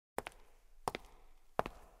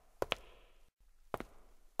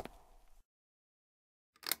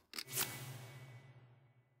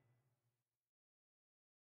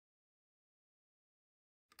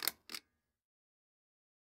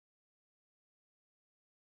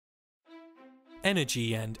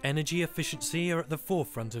Energy and energy efficiency are at the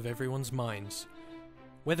forefront of everyone's minds.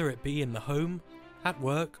 Whether it be in the home, at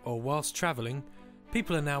work, or whilst travelling,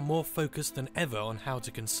 people are now more focused than ever on how to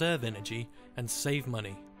conserve energy and save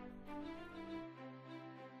money.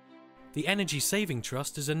 The Energy Saving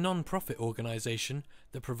Trust is a non-profit organisation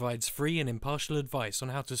that provides free and impartial advice on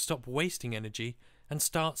how to stop wasting energy and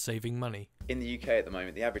start saving money. In the UK at the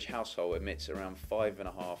moment, the average household emits around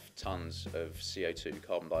 5.5 tonnes of CO2,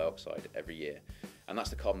 carbon dioxide, every year. And that's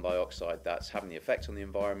the carbon dioxide that's having the effect on the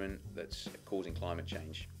environment, that's causing climate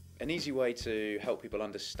change. An easy way to help people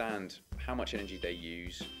understand how much energy they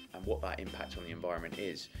use and what that impact on the environment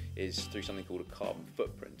is through something called a carbon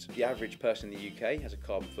footprint. The average person in the UK has a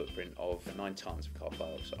carbon footprint of 9 tonnes of carbon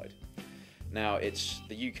dioxide. Now, it's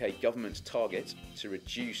the UK government's target to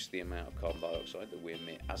reduce the amount of carbon dioxide that we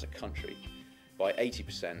emit as a country by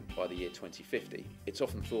 80% by the year 2050. It's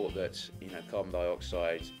often thought that, carbon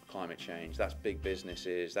dioxide, climate change, that's big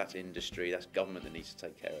businesses, that's industry, that's government that needs to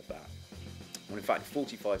take care of that. When in fact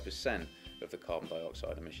 45% of the carbon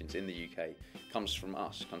dioxide emissions in the UK comes from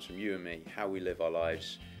us, comes from you and me, how we live our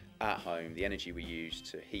lives at home, the energy we use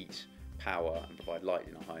to heat, power and provide light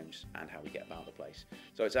in our homes, and how we get about the place.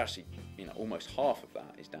 So it's actually, almost half of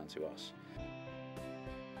that is down to us.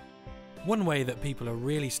 One way that people are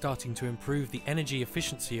really starting to improve the energy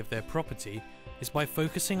efficiency of their property is by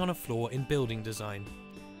focusing on a flaw in building design.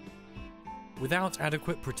 Without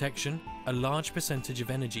adequate protection, a large percentage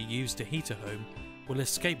of energy used to heat a home will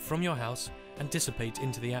escape from your house and dissipate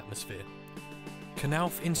into the atmosphere.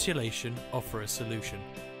 Knauf Insulation offer a solution.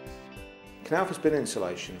 Knauf has been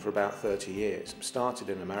insulation for about 30 years, started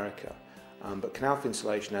in America, but Knauf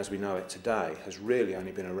Insulation as we know it today has really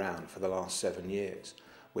only been around for the last 7 years,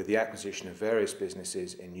 with the acquisition of various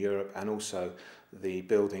businesses in Europe and also the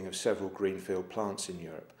building of several greenfield plants in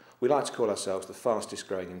Europe. We like to call ourselves the fastest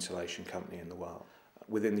growing insulation company in the world.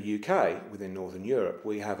 Within the UK, within Northern Europe,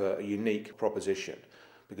 we have a unique proposition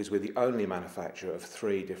because we're the only manufacturer of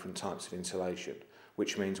 3 different types of insulation,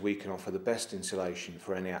 which means we can offer the best insulation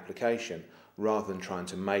for any application rather than trying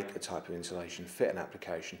to make a type of insulation fit an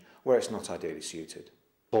application where it's not ideally suited.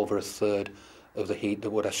 Over a third of the heat that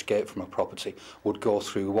would escape from a property would go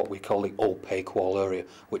through what we call the opaque wall area,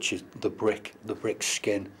 which is the brick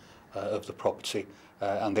skin of the property.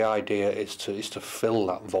 And the idea is to fill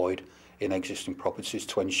that void in existing properties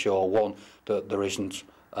to ensure, one, that there isn't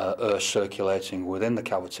air circulating within the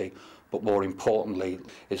cavity, but more importantly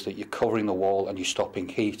is that you're covering the wall and you're stopping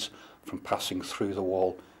heat from passing through the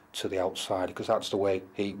wall to the outside, because that's the way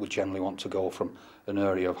heat would generally want to go from an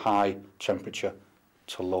area of high temperature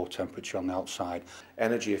to low temperature on the outside.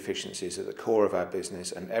 Energy efficiency is at the core of our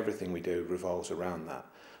business and everything we do revolves around that,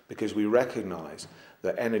 because we recognise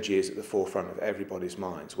that energy is at the forefront of everybody's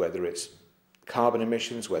minds, whether it's carbon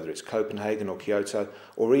emissions, whether it's Copenhagen or Kyoto,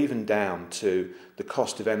 or even down to the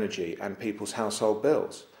cost of energy and people's household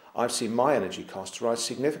bills. I've seen my energy costs rise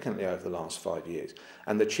significantly over the last 5 years,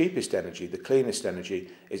 and the cheapest energy, the cleanest energy,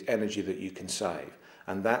 is energy that you can save.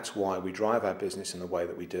 And that's why we drive our business in the way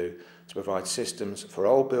that we do, to provide systems for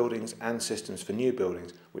old buildings and systems for new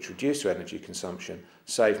buildings which reduce their energy consumption,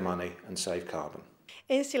 save money and save carbon.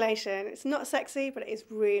 Insulation, it's not sexy, but it is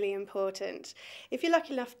really important. If you're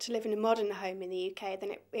lucky enough to live in a modern home in the UK,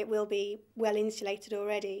 then it will be well insulated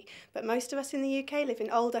already. But most of us in the UK live in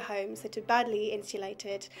older homes that are badly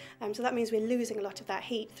insulated, so that means we're losing a lot of that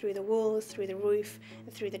heat through the walls, through the roof,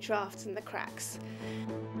 and through the drafts and the cracks.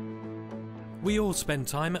 We all spend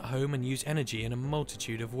time at home and use energy in a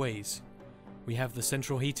multitude of ways. We have the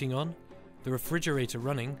central heating on, the refrigerator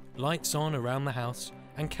running, lights on around the house,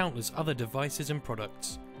 and countless other devices and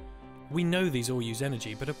products. We know these all use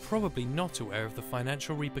energy, but are probably not aware of the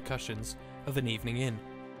financial repercussions of an evening in.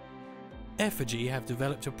 Effigy have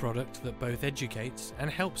developed a product that both educates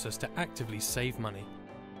and helps us to actively save money.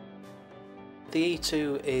 The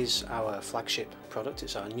E2 is our flagship product,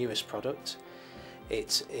 it's our newest product.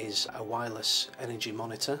 It is a wireless energy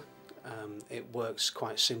monitor. It works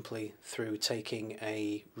quite simply through taking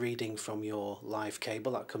a reading from your live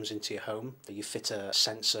cable that comes into your home. You fit a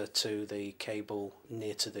sensor to the cable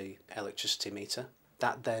near to the electricity meter.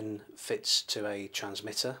 That then fits to a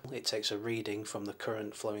transmitter. It takes a reading from the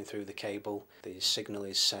current flowing through the cable. The signal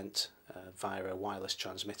is sent via a wireless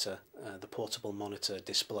transmitter. The portable monitor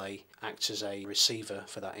display acts as a receiver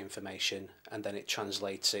for that information, and then it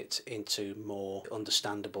translates it into more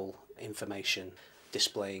understandable information,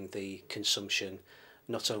 displaying the consumption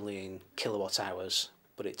not only in kilowatt hours,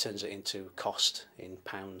 but it turns it into cost in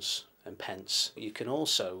pounds and pence. You can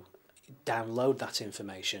also download that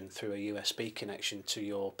information through a USB connection to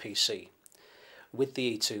your PC. With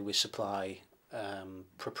the E2 we supply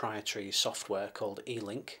proprietary software called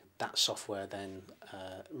E-Link. That software then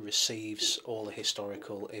receives all the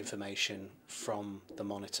historical information from the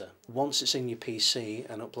monitor. Once it's in your PC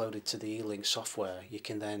and uploaded to the E-Link software, you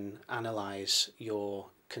can then analyse your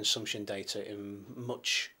consumption data in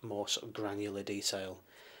much more sort of granular detail.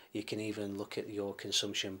 You can even look at your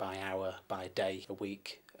consumption by hour, by day, a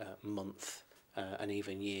week, month, and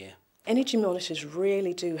even year. Energy monitors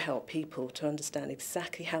really do help people to understand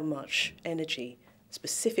exactly how much energy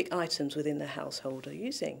specific items within the household are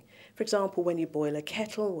using. For example, when you boil a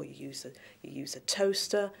kettle or you use a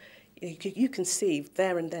toaster, you can see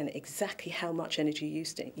there and then exactly how much energy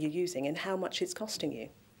you're using and how much it's costing you.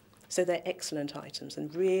 So they're excellent items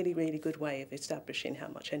and really, really good way of establishing how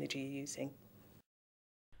much energy you're using.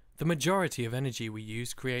 The majority of energy we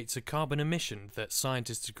use creates a carbon emission that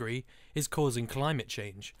scientists agree is causing climate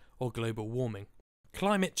change, or global warming.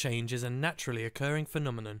 Climate change is a naturally occurring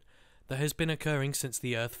phenomenon that has been occurring since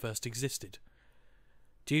the Earth first existed.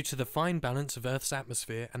 Due to the fine balance of Earth's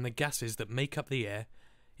atmosphere and the gases that make up the air,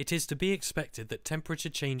 it is to be expected that temperature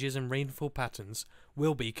changes and rainfall patterns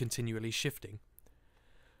will be continually shifting.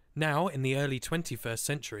 Now, in the early 21st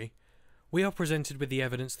century, we are presented with the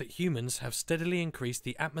evidence that humans have steadily increased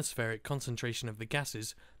the atmospheric concentration of the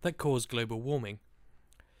gases that cause global warming.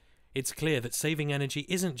 It's clear that saving energy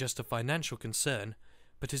isn't just a financial concern,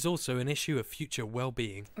 but is also an issue of future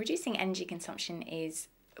well-being. Reducing energy consumption is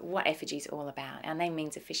what Effigy is all about. Our name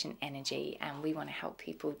means efficient energy, and we want to help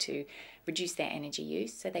people to reduce their energy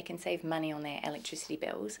use so they can save money on their electricity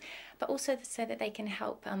bills, but also so that they can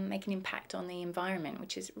help make an impact on the environment,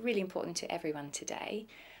 which is really important to everyone today.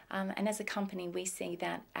 And as a company, we see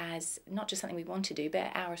that as not just something we want to do,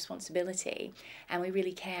 but our responsibility. And we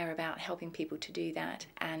really care about helping people to do that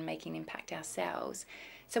and making an impact ourselves.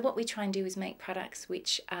 So what we try and do is make products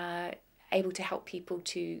which are able to help people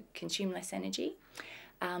to consume less energy.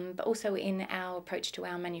 But also in our approach to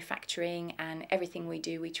our manufacturing and everything we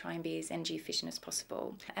do, we try and be as energy efficient as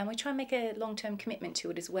possible. And we try and make a long-term commitment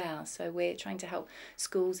to it as well. So we're trying to help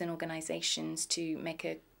schools and organisations to make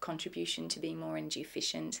a contribution to being more energy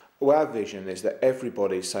efficient. Well, our vision is that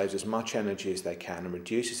everybody saves as much energy as they can and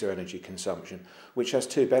reduces their energy consumption, which has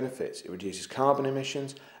two benefits. It reduces carbon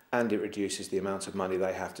emissions and it reduces the amount of money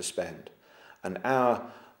they have to spend. And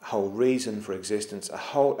our whole reason for existence,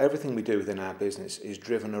 everything we do within our business is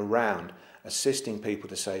driven around assisting people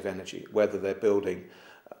to save energy, whether they're building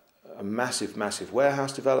a massive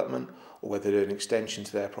warehouse development or whether they're doing an extension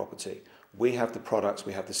to their property. We have the products,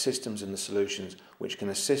 we have the systems and the solutions which can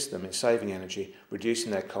assist them in saving energy, reducing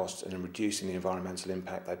their costs and in reducing the environmental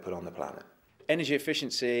impact they put on the planet. Energy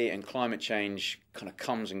efficiency and climate change kind of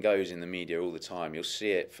comes and goes in the media all the time. You'll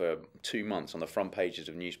see it for 2 months on the front pages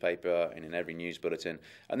of newspaper and in every news bulletin,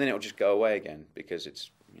 and then it'll just go away again because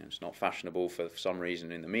it's not fashionable for some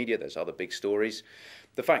reason in the media. There's other big stories.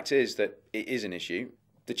 The fact is that it is an issue.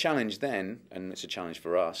 The challenge then, and it's a challenge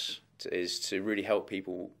for us, is to really help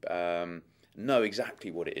people know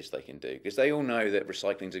exactly what it is they can do, because they all know that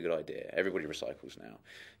recycling's a good idea. Everybody recycles now.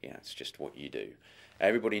 It's just what you do.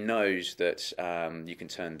 Everybody knows that you can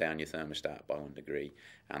turn down your thermostat by 1 degree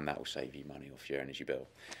and that will save you money off your energy bill.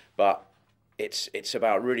 But it's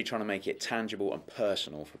about really trying to make it tangible and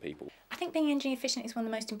personal for people. I think being energy efficient is one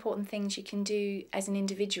of the most important things you can do as an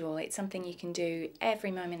individual. It's something you can do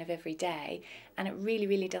every moment of every day, and it really,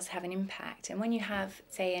 really does have an impact. And when you have,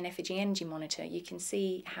 say, an Effigy energy monitor, you can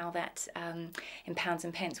see how that, in pounds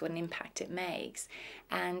and pence, what an impact it makes.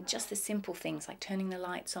 And just the simple things like turning the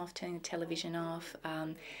lights off, turning the television off.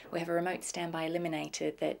 We have a remote standby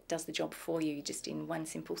eliminator that does the job for you. Just in one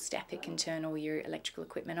simple step, it can turn all your electrical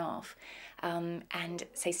equipment off. And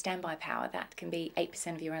say standby power, that can be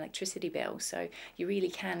 8% of your electricity bill. So you really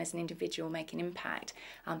can, as an individual, make an impact.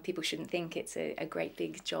 People shouldn't think it's a great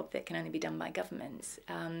big job that can only be done by governments.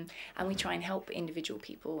 And we try and help individual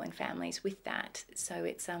people and families with that. So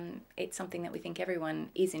it's something that we think everyone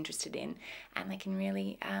is interested in, and they can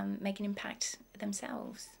really make an impact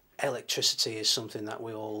themselves. Electricity is something that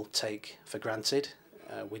we all take for granted.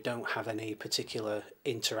 We don't have any particular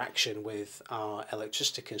interaction with our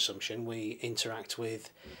electricity consumption. We interact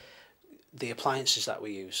with the appliances that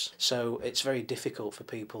we use. So it's very difficult for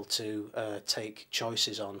people to take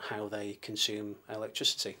choices on how they consume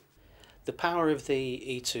electricity. The power of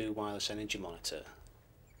the E2 wireless energy monitor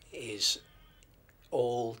is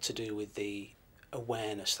all to do with the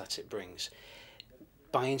awareness that it brings.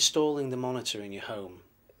 By installing the monitor in your home,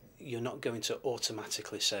 you're not going to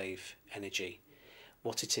automatically save energy.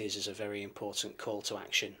 What it is a very important call to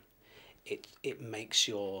action. It makes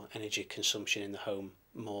your energy consumption in the home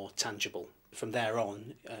more tangible. from there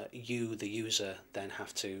on, you, the user, then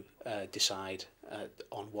have to decide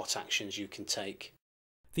on what actions you can take.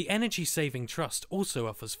 The Energy Saving Trust also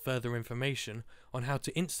offers further information on how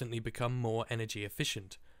to instantly become more energy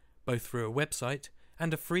efficient, both through a website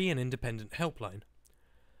and a free and independent helpline.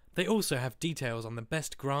 They also have details on the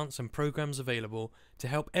best grants and programs available to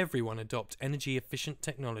help everyone adopt energy efficient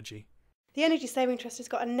technology. The Energy Saving Trust has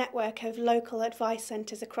got a network of local advice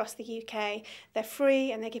centres across the UK. They're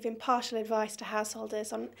free and they give impartial advice to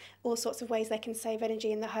householders on all sorts of ways they can save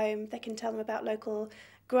energy in the home. They can tell them about local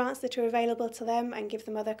grants that are available to them and give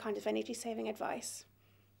them other kind of energy saving advice.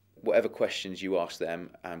 Whatever questions you ask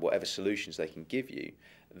them and whatever solutions they can give you,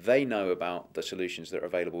 they know about the solutions that are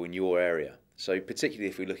available in your area. So particularly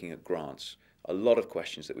if we're looking at grants, a lot of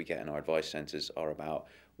questions that we get in our advice centres are about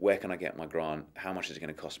where can I get my grant, how much is it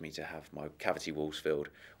going to cost me to have my cavity walls filled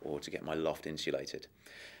or to get my loft insulated.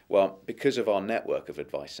 Well, because of our network of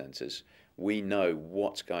advice centres, we know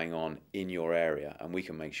what's going on in your area and we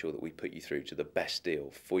can make sure that we put you through to the best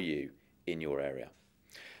deal for you in your area.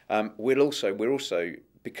 We're also,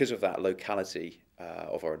 because of that locality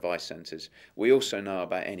of our advice centres, we also know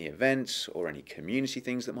about any events or any community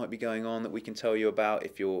things that might be going on that we can tell you about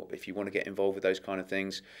if you want to get involved with those kind of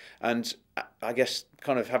things. And I guess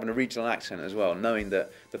kind of having a regional accent as well, knowing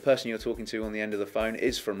that the person you're talking to on the end of the phone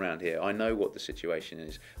is from around here. I know what the situation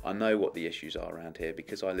is. I know what the issues are around here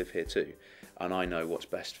because I live here too. And I know what's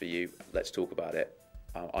best for you. Let's talk about it.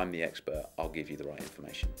 I'm the expert. I'll give you the right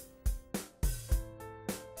information.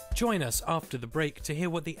 Join us after the break to hear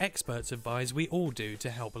what the experts advise we all do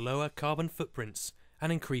to help lower carbon footprints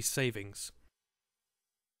and increase savings.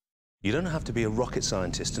 You don't have to be a rocket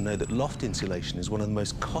scientist to know that loft insulation is one of the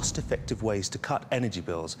most cost-effective ways to cut energy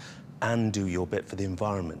bills and do your bit for the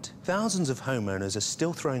environment. Thousands of homeowners are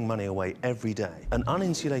still throwing money away every day. An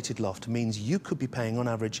uninsulated loft means you could be paying on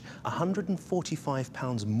average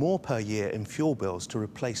 £145 more per year in fuel bills to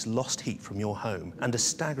replace lost heat from your home, and a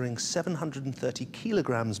staggering 730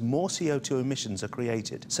 kilograms more CO2 emissions are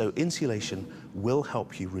created. So insulation will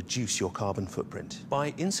help you reduce your carbon footprint.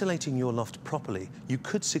 By insulating your loft properly, you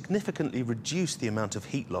could significantly reduce the amount of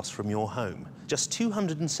heat loss from your home. Just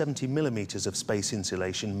 270 millimetres of space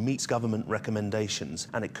insulation meets government recommendations,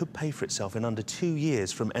 and it could pay for itself in under 2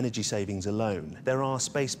 years from energy savings alone. There are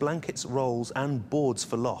space blankets, rolls and boards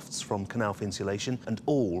for lofts from Knauf Insulation, and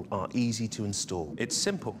all are easy to install. It's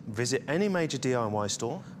simple. Visit any major DIY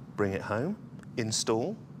store, bring it home,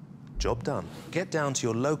 install, job done. Get down to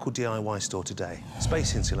your local DIY store today.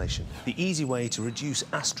 Space Insulation, the easy way to reduce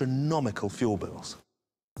astronomical fuel bills.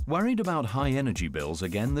 Worried about high energy bills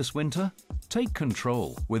again this winter? Take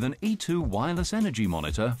control with an E2 wireless energy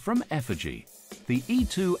monitor from Effigy. The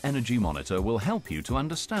E2 energy monitor will help you to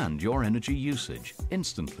understand your energy usage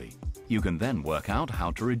instantly. You can then work out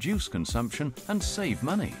how to reduce consumption and save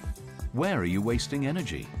money. Where are you wasting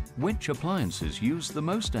energy? Which appliances use the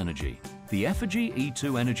most energy? The Effigy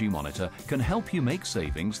E2 Energy Monitor can help you make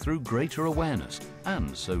savings through greater awareness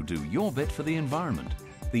and so do your bit for the environment.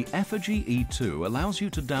 The Effigy E2 allows you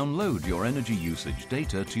to download your energy usage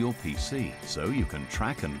data to your PC, so you can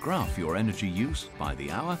track and graph your energy use by the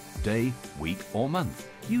hour, day, week or month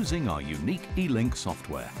using our unique E-Link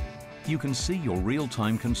software. You can see your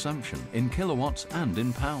real-time consumption in kilowatts and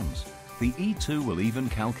in pounds. The E2 will even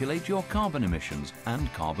calculate your carbon emissions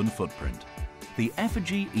and carbon footprint. The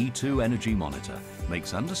Effigy E2 Energy Monitor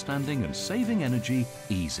makes understanding and saving energy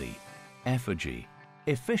easy. Effigy.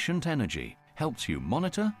 Efficient energy helps you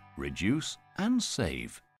monitor, reduce and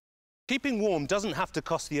save. Keeping warm doesn't have to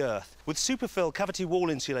cost the earth. With Superfill cavity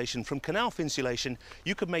wall insulation from Knauf Insulation,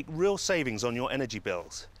 you could make real savings on your energy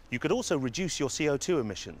bills. You could also reduce your CO2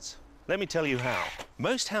 emissions. Let me tell you how.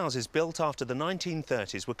 Most houses built after the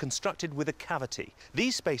 1930s were constructed with a cavity.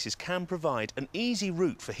 These spaces can provide an easy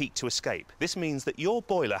route for heat to escape. This means that your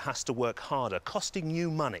boiler has to work harder, costing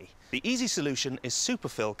you money. The easy solution is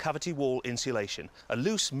Superfill cavity wall insulation, a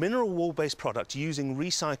loose mineral wool-based product using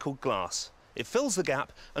recycled glass. It fills the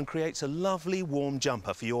gap and creates a lovely warm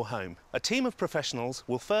jumper for your home. A team of professionals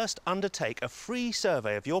will first undertake a free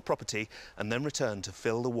survey of your property and then return to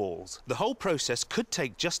fill the walls. The whole process could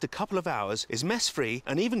take just a couple of hours, is mess-free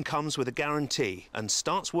and even comes with a guarantee and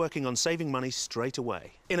starts working on saving money straight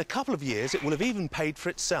away. In a couple of years, it will have even paid for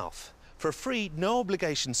itself. For a free,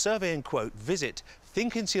 no-obligation survey and quote, visit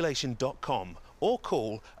thinkinsulation.com or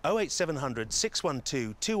call 08700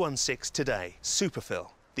 612 216 today. Superfill.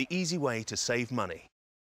 The easy way to save money.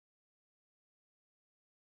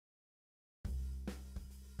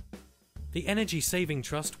 The Energy Saving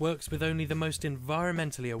Trust works with only the most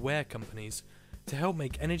environmentally aware companies to help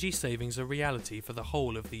make energy savings a reality for the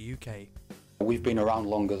whole of the UK. We've been around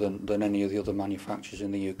longer than any of the other manufacturers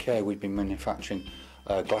in the UK. We've been manufacturing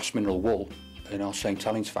glass mineral wool in our St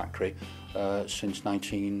Helens factory since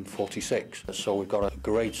 1946. So we've got a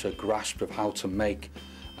greater grasp of how to make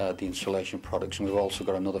the insulation products, and we've also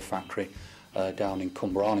got another factory down in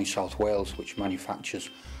Cumbranig, South Wales, which manufactures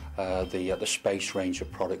the space range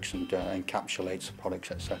of products and encapsulates the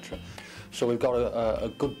products, etc. So we've got a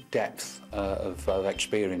good depth of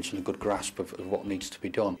experience and a good grasp of what needs to be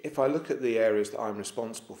done. If I look at the areas that I'm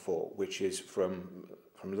responsible for, which is from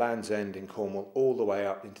Land's End in Cornwall all the way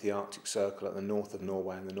up into the Arctic Circle at the north of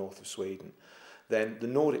Norway and the north of Sweden, then the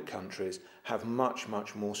Nordic countries have much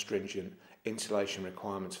more stringent insulation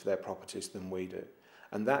requirements for their properties than we do.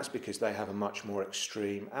 And that's because they have a much more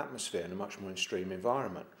extreme atmosphere and a much more extreme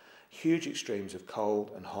environment. Huge extremes of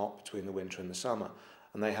cold and hot between the winter and the summer,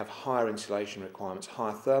 and they have higher insulation requirements,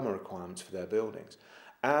 higher thermal requirements for their buildings.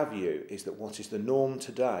 Our view is that what is the norm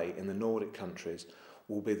today in the Nordic countries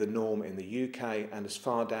will be the norm in the UK and as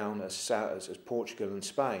far down as Portugal and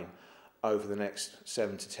Spain over the next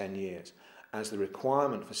 7 to 10 years, as the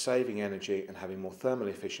requirement for saving energy and having more thermally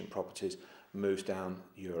efficient properties moves down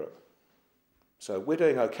Europe. So we're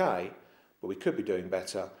doing okay, but we could be doing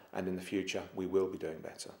better, and in the future we will be doing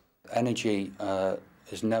better. Energy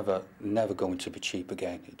is never going to be cheap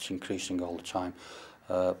again. It's increasing all the time,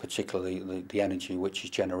 particularly the energy which is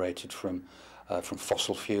generated from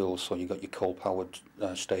fossil fuels. So you've got your coal-powered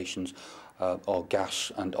stations or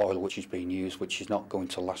gas and oil which is being used, which is not going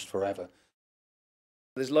to last forever.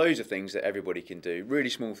 There's loads of things that everybody can do, really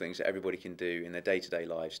small things that everybody can do in their day-to-day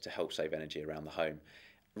lives to help save energy around the home.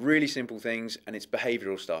 Really simple things, and it's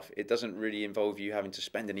behavioural stuff. It doesn't really involve you having to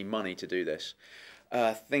spend any money to do this.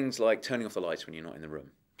 Things like turning off the lights when you're not in the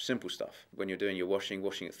room. Simple stuff. When you're doing your washing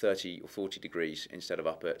at 30 or 40 degrees instead of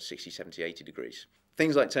up at 60, 70, 80 degrees.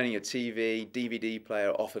 Things like turning your TV, DVD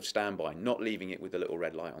player off of standby, not leaving it with the little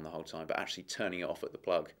red light on the whole time, but actually turning it off at the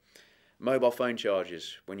plug. Mobile phone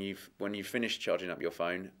chargers, when you've finished charging up your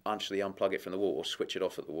phone, actually unplug it from the wall or switch it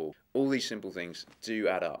off at the wall. All these simple things do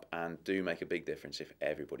add up and do make a big difference if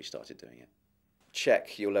everybody started doing it.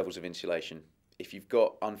 Check your levels of insulation. If you've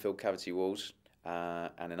got unfilled cavity walls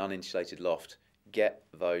and an uninsulated loft, get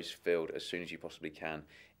those filled as soon as you possibly can.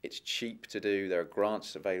 It's cheap to do, there are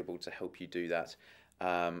grants available to help you do that,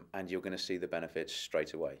 and you're going to see the benefits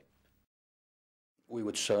straight away. We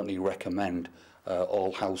would certainly recommend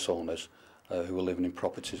all house owners who are living in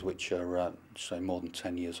properties which are, say, more than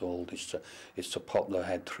 10 years old is to pop their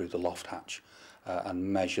head through the loft hatch and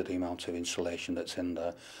measure the amount of insulation that's in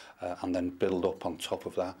there, and then build up on top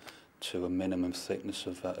of that to a minimum thickness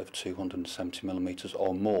of 270 millimetres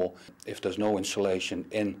or more. If there's no insulation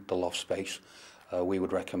in the loft space, we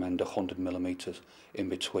would recommend 100 millimetres in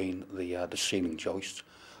between the ceiling joists,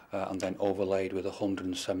 and then overlaid with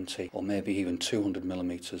 170 or maybe even 200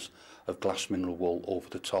 millimetres of glass mineral wool over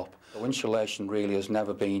the top. So insulation really has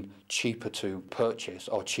never been cheaper to purchase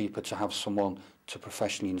or cheaper to have someone to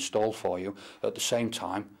professionally install for you. At the same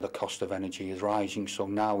time, the cost of energy is rising, so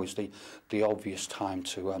now is the obvious time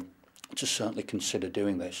to certainly consider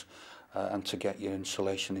doing this and to get your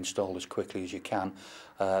insulation installed as quickly as you can.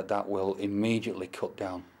 That will immediately cut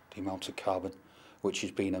down the amount of carbon which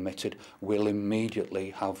is being emitted, will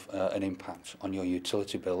immediately have an impact on your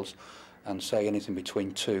utility bills, and say anything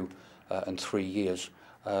between 2 and 3 years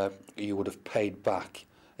you would have paid back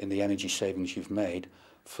in the energy savings you've made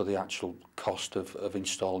for the actual cost of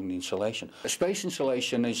installing the insulation. Space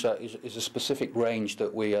insulation is a specific range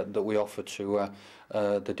that we offer to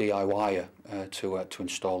the DIYer to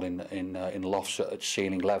install in lofts at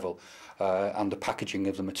ceiling level, and the packaging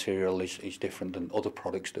of the material is different than other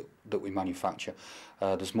products that we manufacture.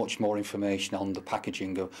 There's much more information on the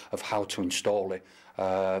packaging of how to install it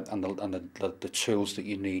and the tools that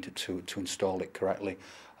you need to install it correctly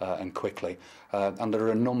and quickly. And there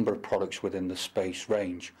are a number of products within the Space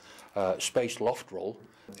range. Space Loft Roll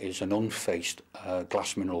is an unfaced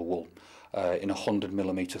glass mineral wool in 100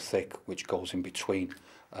 millimetre thick, which goes in between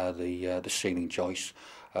the ceiling joists,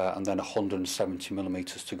 and then 170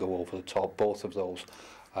 millimetres to go over the top. Both of those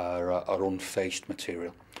are unfaced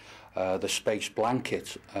material. The Space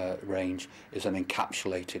Blanket range is an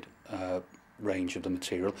encapsulated range of the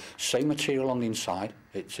material. Same material on the inside,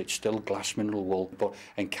 it's still glass mineral wool, but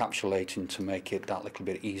encapsulating to make it that little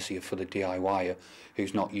bit easier for the DIYer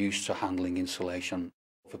who's not used to handling insulation.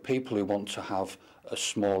 For people who want to have a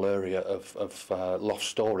small area of loft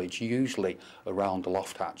storage, usually around the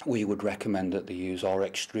loft hatch, we would recommend that they use our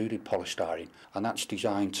extruded polystyrene, and that's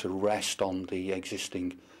designed to rest on the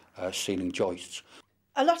existing ceiling joists.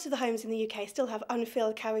 A lot of the homes in the UK still have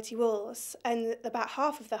unfilled cavity walls, and about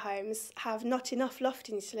half of the homes have not enough loft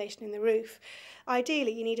insulation in the roof.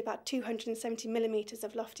 Ideally, you need about 270 millimetres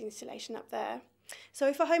of loft insulation up there. So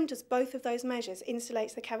if a home does both of those measures,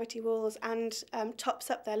 insulates the cavity walls and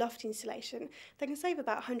tops up their loft insulation, they can save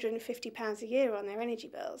about £150 a year on their energy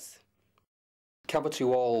bills. Cavity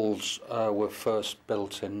walls were first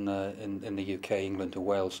built in the UK, England and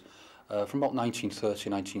Wales from about 1930,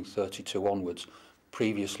 1932 onwards.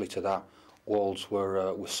 Previously to that, walls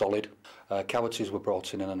were solid. Cavities were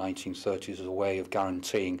brought in the 1930s as a way of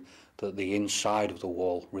guaranteeing that the inside of the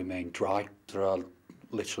wall remained dry. There are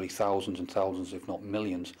literally thousands and thousands, if not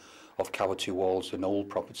millions, of cavity walls in old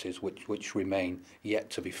properties which remain yet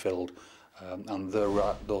to be filled. And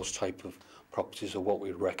those type of properties are what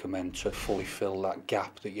we recommend to fully fill that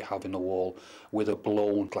gap that you have in the wall with a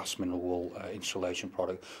blown glass mineral wool insulation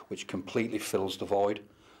product, which completely fills the void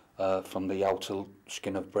from the outer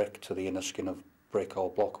skin of brick to the inner skin of brick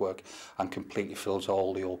or blockwork, and completely fills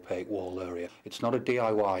all the opaque wall area. It's not a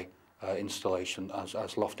DIY installation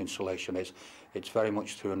as loft insulation is. It's very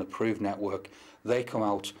much through an approved network. They come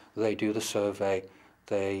out, they do the survey,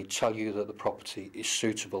 they tell you that the property is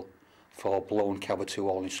suitable for blown cavity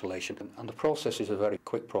wall insulation, and the process is a very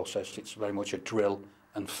quick process. It's very much a drill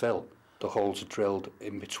and fill. The holes are drilled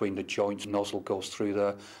in between the joints, nozzle goes through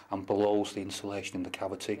there and blows the insulation in the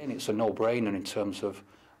cavity. And it's a no-brainer in terms of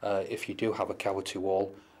if you do have a cavity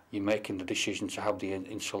wall, you're making the decision to have the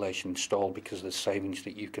insulation installed because of the savings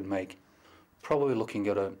that you can make. Probably looking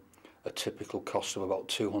at a typical cost of about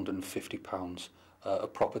 £250 a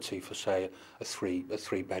property for, say, a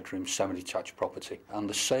three-bedroom semi-detached property. And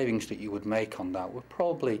the savings that you would make on that were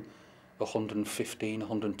probably £115,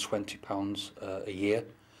 £120 a year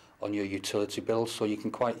on your utility bills. So you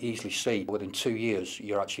can quite easily see within 2 years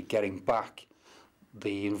you're actually getting back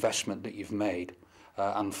the investment that you've made,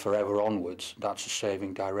 and forever onwards that's a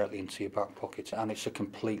saving directly into your back pocket, and it's a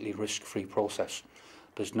completely risk-free process.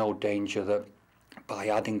 There's no danger that by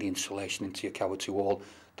adding the insulation into your cavity wall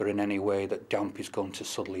that in any way that damp is going to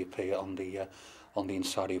suddenly appear on the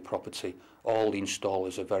inside of your property. All the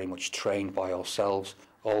installers are very much trained by ourselves,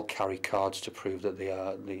 all carry cards to prove that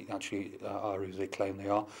they actually are who they claim they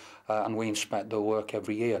are, and we inspect their work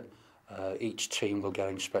every year. Each team will get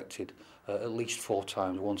inspected at least 4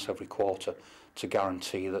 times, once every quarter, to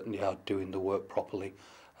guarantee that they are doing the work properly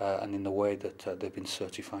and in the way that they've been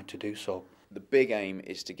certified to do so. The big aim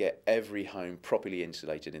is to get every home properly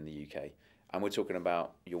insulated in the UK, and we're talking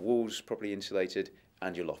about your walls properly insulated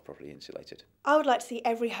and your loft properly insulated. I would like to see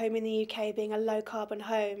every home in the UK being a low carbon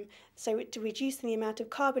home, so to reducing the amount of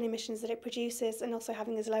carbon emissions that it produces and also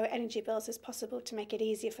having as low energy bills as possible to make it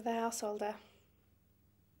easier for the householder.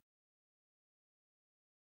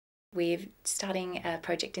 We're starting a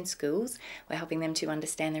project in schools. We're helping them to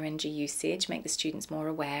understand their energy usage, make the students more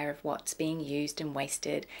aware of what's being used and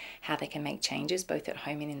wasted, how they can make changes both at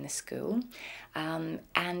home and in the school.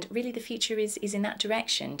 And really the future is in that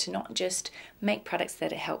direction, to not just make products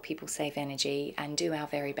that help people save energy and do our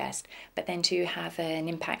very best, but then to have an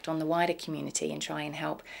impact on the wider community and try and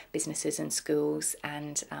help businesses and schools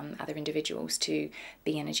and other individuals to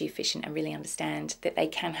be energy efficient and really understand that they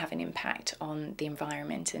can have an impact on the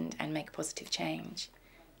environment and make a positive change.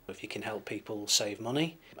 If you can help people save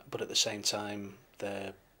money, but at the same time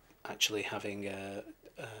they're actually having an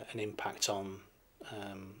impact on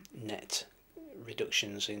net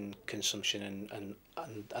reductions in consumption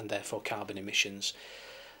and therefore carbon emissions,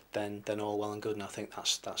 then all well and good. And I think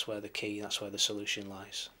that's where the solution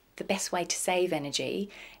lies. The best way to save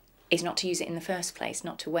energy is not to use it in the first place,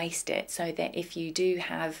 not to waste it, so that if you do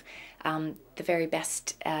have the very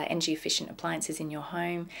best energy efficient appliances in your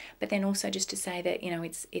home, but then also just to say that, you know,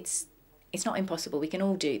 it's not impossible. We can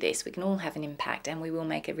all do this, we can all have an impact, and we will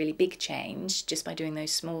make a really big change just by doing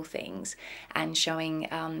those small things and showing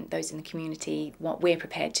those in the community what we're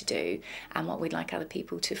prepared to do and what we'd like other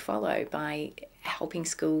people to follow by helping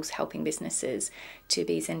schools, helping businesses to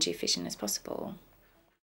be as energy efficient as possible.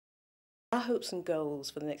 Our hopes and goals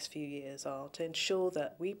for the next few years are to ensure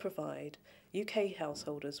that we provide UK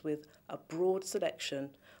householders with a broad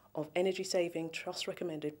selection of energy-saving,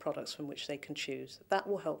 trust-recommended products from which they can choose. That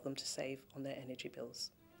will help them to save on their energy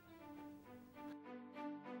bills.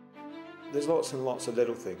 There's lots and lots of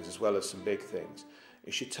little things as well as some big things.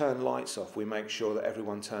 If you turn lights off, we make sure that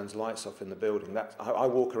everyone turns lights off in the building. I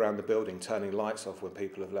walk around the building turning lights off when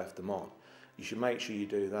people have left them on. You should make sure you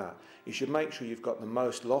do that. You should make sure you've got the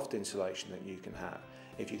most loft insulation that you can have.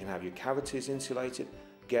 If you can have your cavities insulated,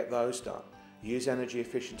 get those done. Use energy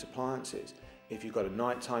efficient appliances. If you've got a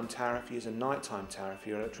nighttime tariff, use a nighttime tariff for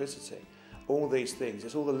your electricity. All these things,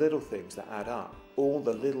 it's all the little things that add up, all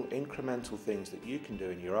the little incremental things that you can do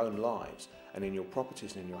in your own lives and in your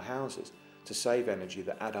properties and in your houses to save energy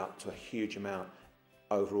that add up to a huge amount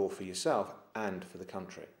overall for yourself and for the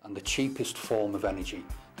country. And the cheapest form of energy,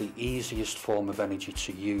 the easiest form of energy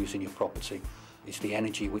to use in your property is the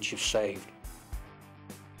energy which you've saved.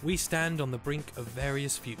 We stand on the brink of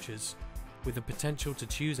various futures, with the potential to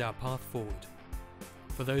choose our path forward.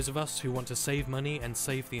 For those of us who want to save money and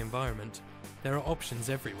save the environment, there are options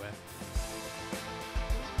everywhere.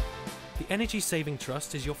 The Energy Saving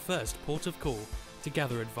Trust is your first port of call to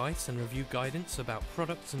gather advice and review guidance about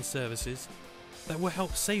products and services that will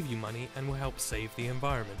help save you money and will help save the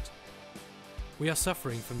environment. We are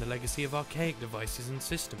suffering from the legacy of archaic devices and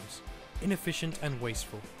systems, inefficient and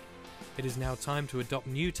wasteful. It is now time to adopt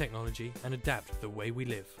new technology and adapt the way we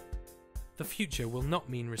live. The future will not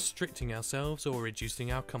mean restricting ourselves or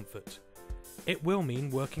reducing our comfort. It will mean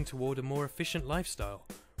working toward a more efficient lifestyle,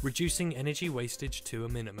 reducing energy wastage to a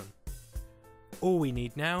minimum. All we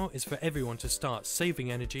need now is for everyone to start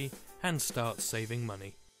saving energy and start saving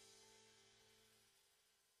money.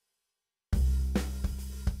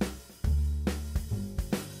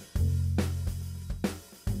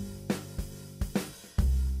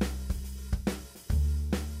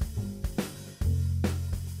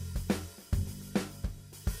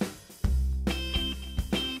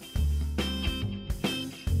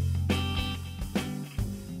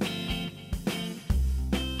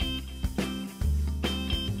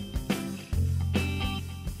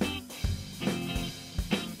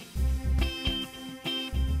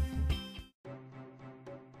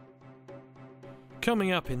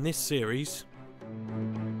 Coming up in this series,